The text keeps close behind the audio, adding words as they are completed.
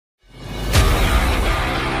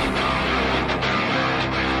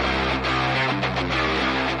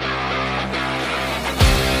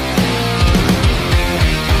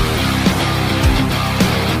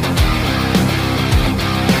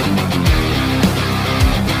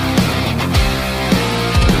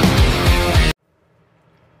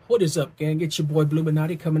What is up, gang? It's your boy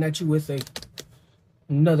Bluminati coming at you with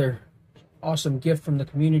another awesome gift from the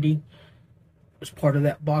community. It's part of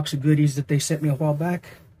that box of goodies that they sent me a while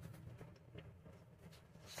back.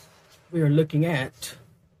 We are looking at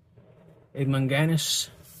a Manganas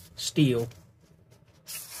Steel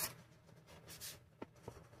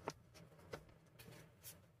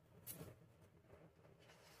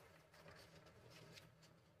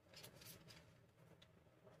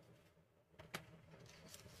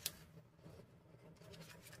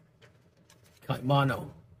Caimano.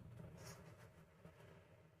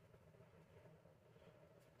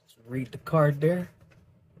 Let's read the card there.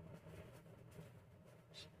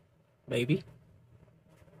 Maybe.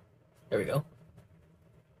 There we go.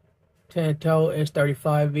 10 toe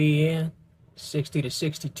S35 VN, 60 to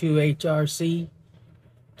 62 HRC,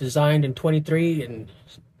 designed in 23 and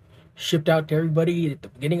shipped out to everybody at the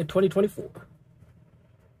beginning of 2024.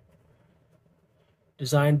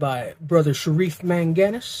 Designed by brother Sharif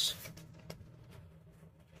Manganas.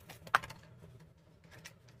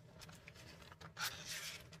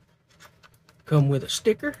 Come with a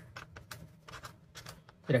sticker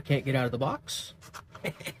that I can't get out of the box.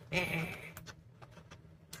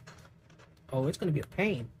 Oh, it's going to be a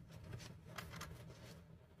pain.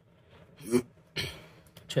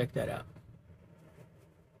 Check that out.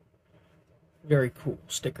 Very cool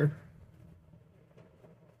sticker.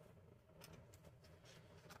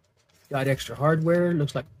 Got extra hardware.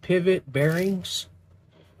 Looks like pivot, bearings,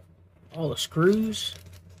 all the screws.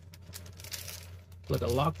 Like a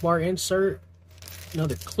lock bar insert.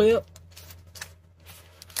 Another clip.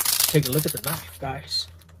 Take a look at the knife, guys.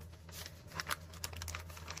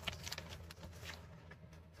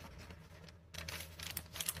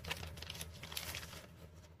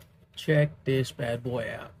 Check this bad boy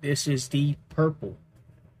out. This is the purple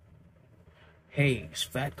Haze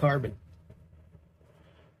Fat Carbon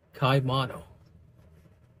Caimano.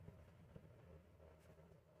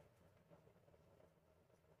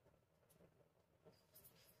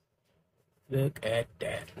 Look at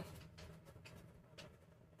that.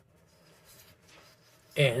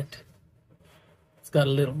 And it's got a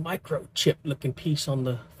little microchip looking piece on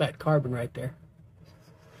the fat carbon right there.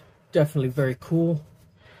 Definitely very cool.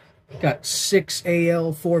 Got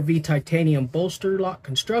 6AL4V titanium bolster lock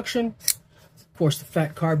construction. Of course, the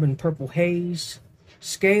fat carbon purple haze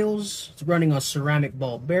scales. It's running on ceramic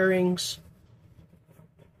ball bearings.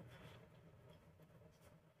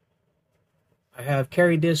 I have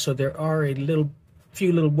carried this, so there are a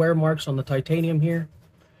few little wear marks on the titanium here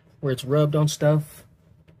where it's rubbed on stuff.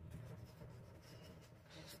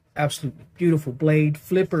 Absolutely beautiful blade,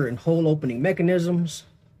 flipper and hole opening mechanisms.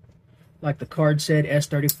 Like the card said,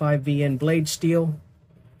 S35VN blade steel.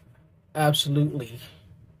 Absolutely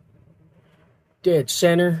dead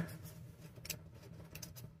center.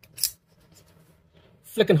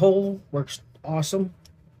 Flicking hole works awesome.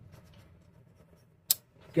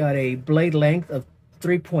 Got a blade length of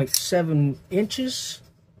 3.7 inches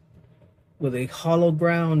with a hollow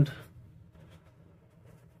ground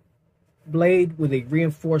blade with a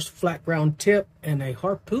reinforced flat ground tip and a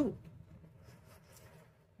harpoon.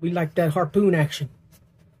 We like that harpoon action.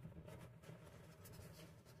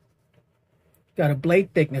 Got a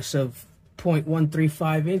blade thickness of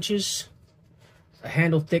 0.135 inches, a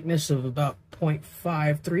handle thickness of about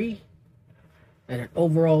 0.53, and an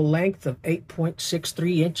overall length of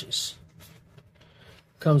 8.63 inches.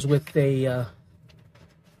 Comes with a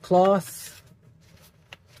cloth,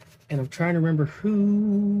 and I'm trying to remember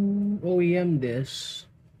who OEM'd this.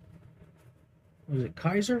 Was it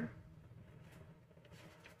Kaiser?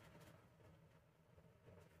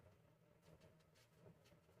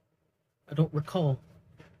 I don't recall,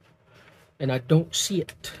 and I don't see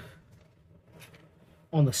it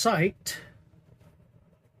on the site.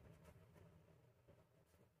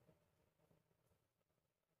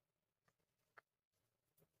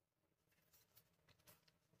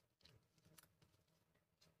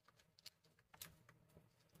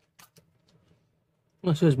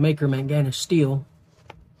 Well, it says maker Manganas Steel.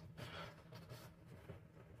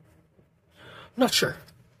 Not sure.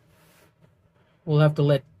 We'll have to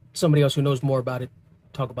let somebody else who knows more about it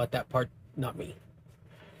talk about that part, not me.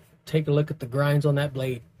 Take a look at the grinds on that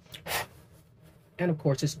blade. And of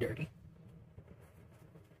course it's dirty,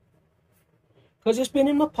 because it's been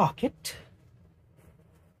in my pocket.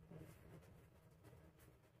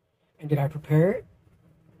 And did I prepare it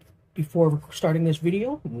before starting this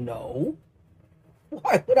video? No.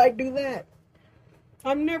 Why would I do that?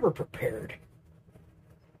 I'm never prepared.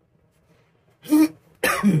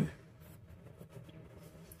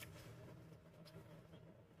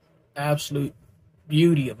 Absolute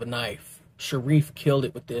beauty of a knife. Sharif killed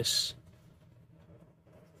it with this.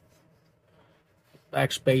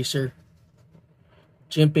 Back spacer.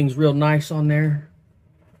 Jimping's real nice on there.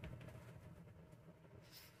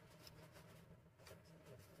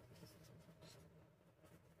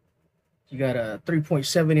 You got a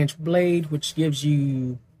 3.7-inch blade, which gives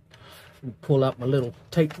you, pull out my little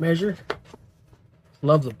tape measure.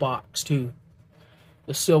 Love the box too.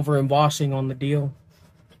 The silver embossing on the deal.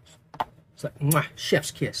 It's like mwah, chef's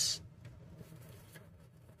kiss.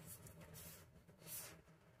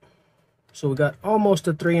 So we got almost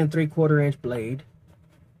a 3 3/4-inch blade,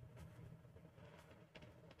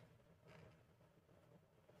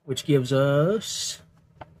 which gives us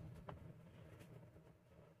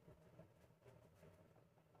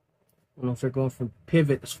I don't know if they're going from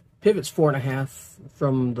pivot. Pivot's 4.5.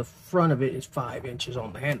 From the front of it is 5 inches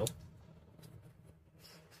on the handle.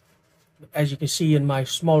 As you can see in my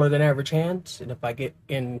smaller than average hands, and if I get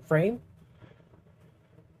in frame,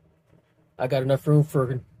 I got enough room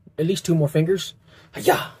for at least 2 more fingers.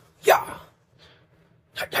 Yeah, yeah,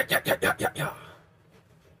 yeah.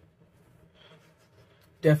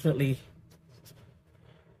 Definitely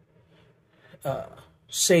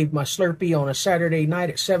saved my Slurpee on a Saturday night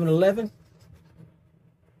at 7-Eleven.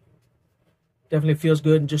 Definitely feels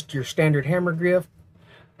good in just your standard hammer grip.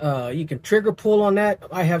 You can trigger pull on that.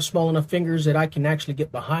 I have small enough fingers that I can actually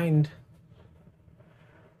get behind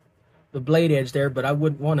the blade edge there, but I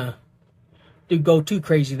wouldn't want to go too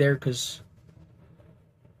crazy there because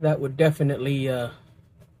that would definitely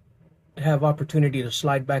have opportunity to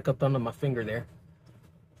slide back up under my finger there.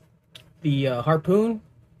 The harpoon,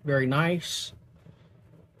 very nice.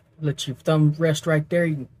 Let your thumb rest right there.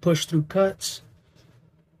 You can push through cuts.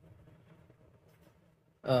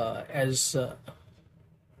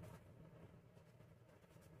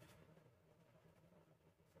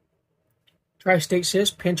 Tri-State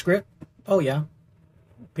says pinch grip. Oh yeah,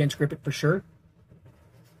 pinch grip it for sure.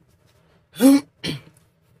 I'm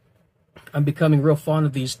becoming real fond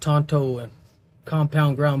of these Tonto and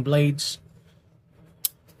compound ground blades.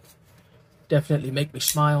 Definitely make me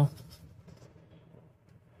smile.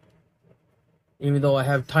 Even though I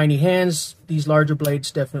have tiny hands, these larger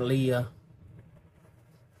blades definitely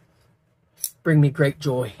bring me great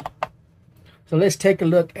joy. So let's take a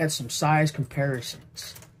look at some size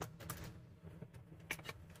comparisons.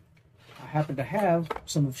 I happen to have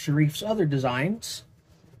some of Sharif's other designs.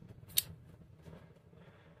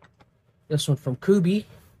 This one from Kubi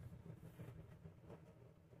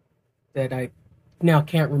that I now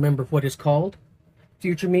can't remember what it's called.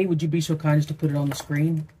 Future me, would you be so kind as to put it on the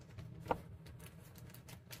screen?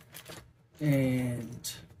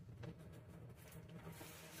 And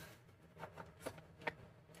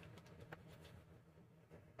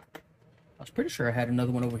I was pretty sure I had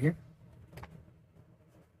another one over here.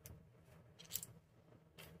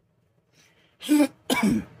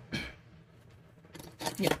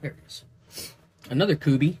 Yeah, there it is. Another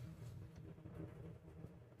Kubi.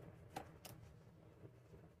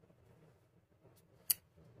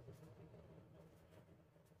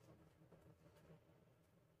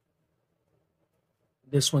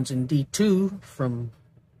 This one's in D2 from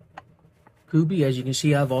Kubi. As you can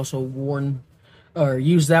see, I've also worn or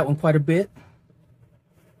used that one quite a bit.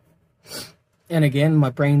 And again, my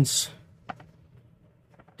brain's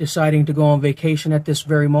deciding to go on vacation at this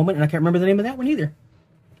very moment, and I can't remember the name of that one either.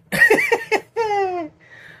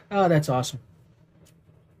 Oh, that's awesome.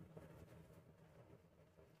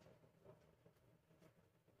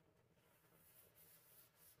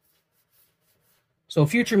 So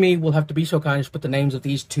future me will have to be so kind as to put the names of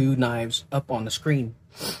these 2 knives up on the screen.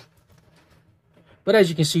 But as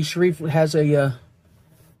you can see, Sharif has a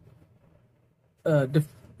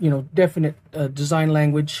definite design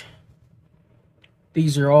language.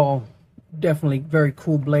 These are all definitely very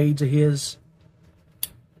cool blades of his.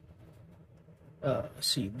 Let's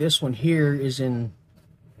see, this one here is in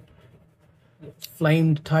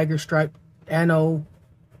flamed tiger stripe ano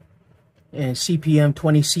and CPM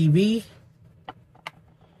 20 CV.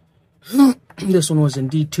 This one was in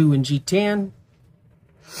D2 and G10.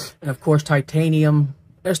 And of course, titanium,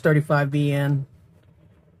 S35VN,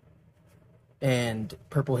 and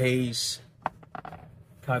Purple Haze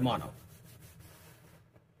Caimano.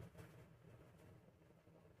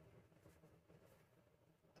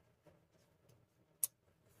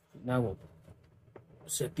 Now we'll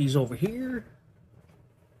set these over here.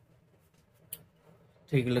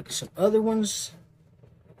 Take a look at some other ones.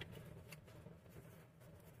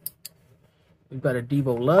 We've got a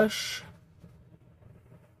Devo Lush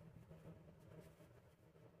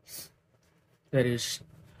that is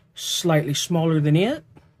slightly smaller than it.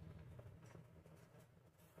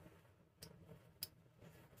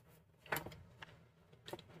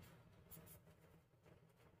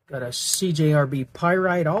 Got a CJRB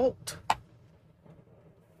Pyrite Alt.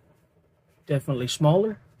 Definitely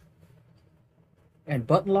smaller. And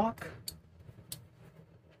button lock.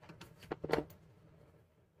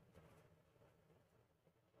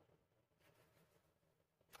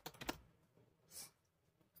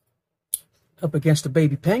 Up against a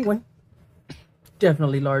baby penguin.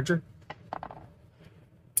 Definitely larger.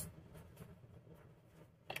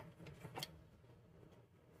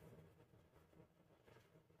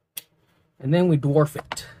 And then we dwarf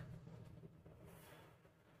it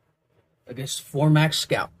against 4 Max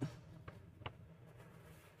Scout.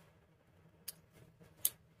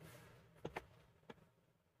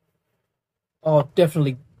 Oh,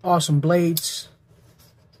 definitely awesome blades.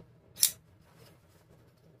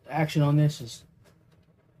 The action on this is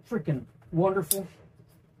freaking wonderful.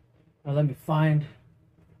 Now let me find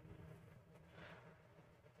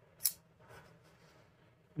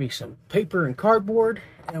me some paper and cardboard,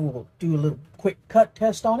 and we'll do a little quick cut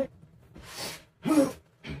test on it.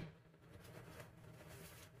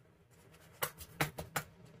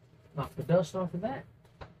 Knock the dust off of that.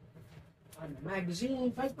 Find the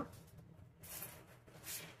magazine paper.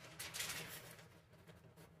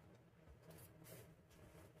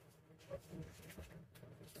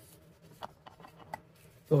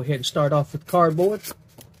 Go ahead and start off with cardboard,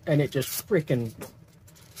 and it just freaking,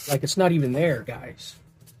 like it's not even there, guys.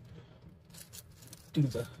 Do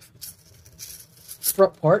the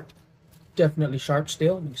front part, definitely sharp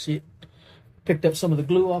still. You can see it picked up some of the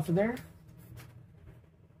glue off of there.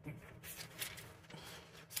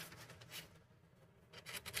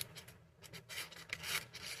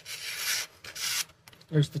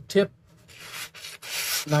 There's the tip,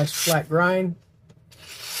 nice flat grind.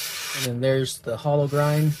 And then there's the hollow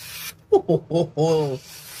grind.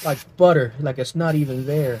 Like butter, like it's not even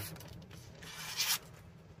there.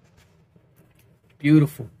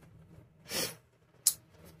 Beautiful.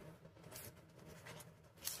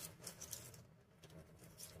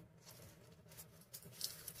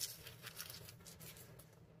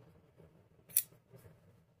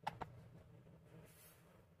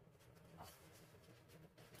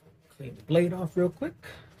 Clean the blade off real quick.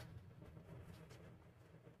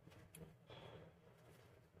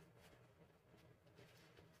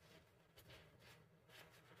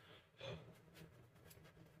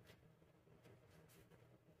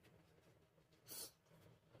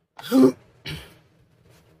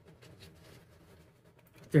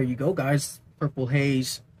 There you go, guys. Purple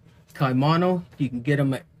Haze Caimano. You can get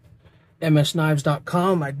them at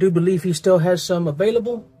msknives.com. I do believe he still has some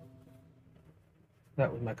available.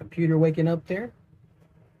 That was my computer waking up there.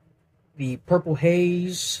 The Purple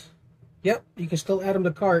Haze, yep, you can still add them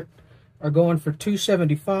to cart, are going for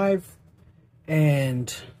 $275,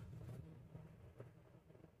 and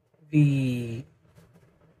the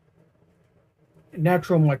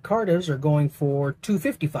natural micartas are going for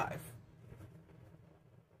 $255.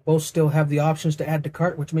 Both still have the options to add to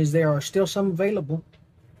cart, which means there are still some available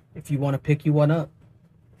if you want to pick you one up.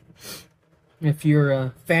 If you're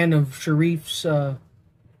a fan of Sharif's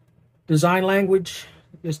design language,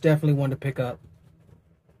 it's definitely one to pick up.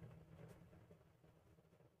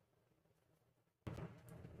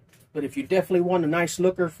 But if you definitely want a nice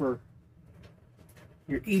looker for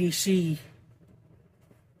your EDC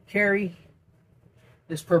carry,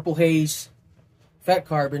 this Purple Haze Fat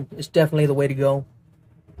Carbon is definitely the way to go.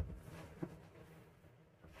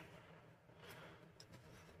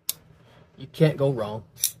 You can't go wrong.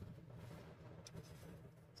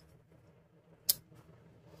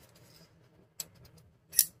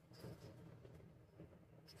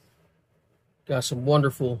 Got some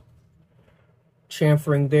wonderful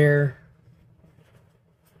chamfering there.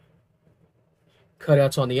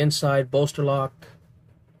 Cutouts on the inside, bolster lock.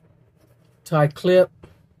 Tie clip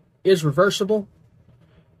is reversible.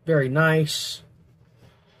 Very nice.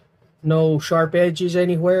 No sharp edges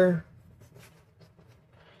anywhere.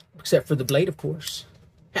 Except for the blade, of course.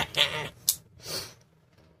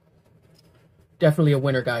 Definitely a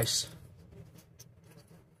winner, guys.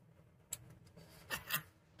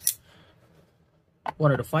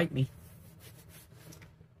 Wanted to fight me.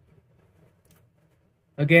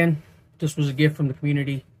 Again, this was a gift from the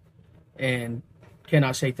community, and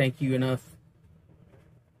cannot say thank you enough.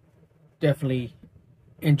 Definitely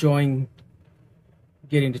enjoying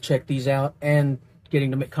getting to check these out and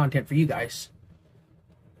getting to make content for you guys.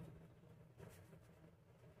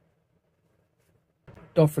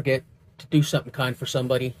 Don't forget to do something kind for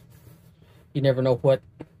somebody. You never know what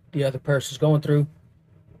the other person's going through.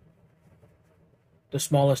 The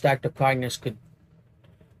smallest act of kindness could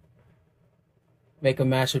make a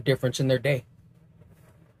massive difference in their day.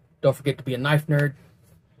 Don't forget to be a knife nerd.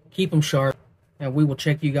 keep them sharp, and we will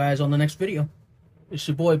check you guys on the next video. It's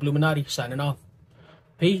your boy Bluminati signing off.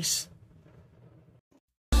 Peace.